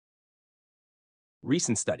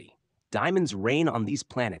Recent study. Diamonds rain on these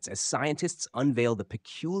planets as scientists unveil the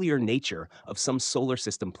peculiar nature of some solar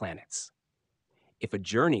system planets. If a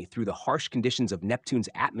journey through the harsh conditions of Neptune's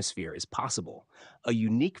atmosphere is possible, a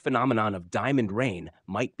unique phenomenon of diamond rain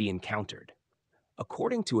might be encountered.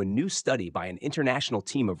 According to a new study by an international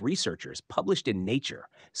team of researchers published in Nature,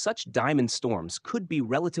 such diamond storms could be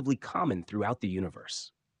relatively common throughout the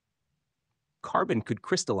universe. Carbon could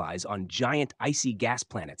crystallize on giant icy gas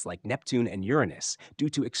planets like Neptune and Uranus due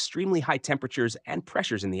to extremely high temperatures and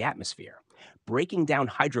pressures in the atmosphere, breaking down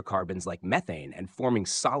hydrocarbons like methane and forming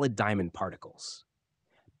solid diamond particles.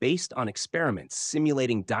 Based on experiments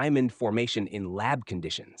simulating diamond formation in lab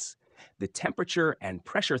conditions, the temperature and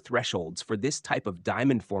pressure thresholds for this type of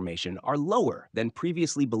diamond formation are lower than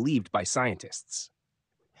previously believed by scientists.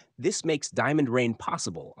 This makes diamond rain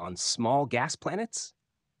possible on small gas planets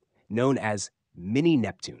known as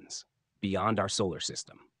mini-Neptunes beyond our solar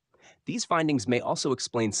system. These findings may also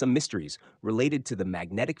explain some mysteries related to the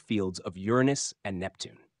magnetic fields of Uranus and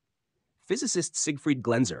Neptune. Physicist Siegfried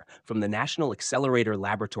Glenzer from the National Accelerator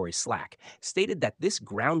Laboratory SLAC stated that this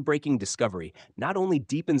groundbreaking discovery not only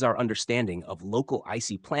deepens our understanding of local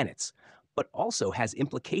icy planets, but also has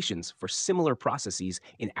implications for similar processes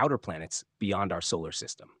in outer planets beyond our solar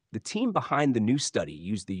system. The team behind the new study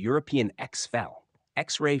used the European XFEL,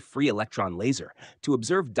 X-ray free electron laser, to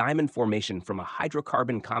observe diamond formation from a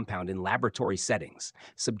hydrocarbon compound in laboratory settings,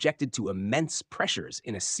 subjected to immense pressures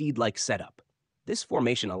in a seed-like setup. This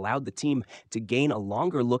formation allowed the team to gain a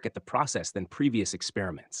longer look at the process than previous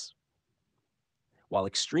experiments. While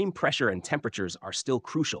extreme pressure and temperatures are still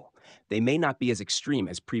crucial, they may not be as extreme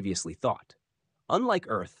as previously thought. Unlike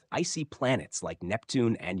Earth, icy planets like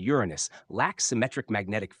Neptune and Uranus lack symmetric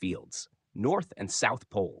magnetic fields, north and south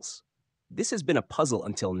poles. This has been a puzzle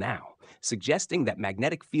until now, suggesting that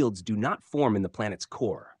magnetic fields do not form in the planet's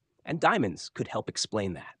core, and diamonds could help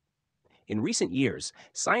explain that. In recent years,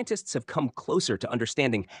 scientists have come closer to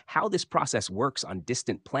understanding how this process works on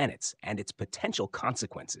distant planets and its potential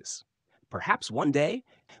consequences. Perhaps one day,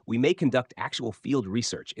 we may conduct actual field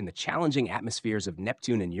research in the challenging atmospheres of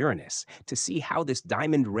Neptune and Uranus to see how this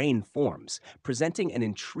diamond rain forms, presenting an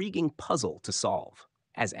intriguing puzzle to solve,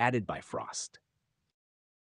 as added by Frost.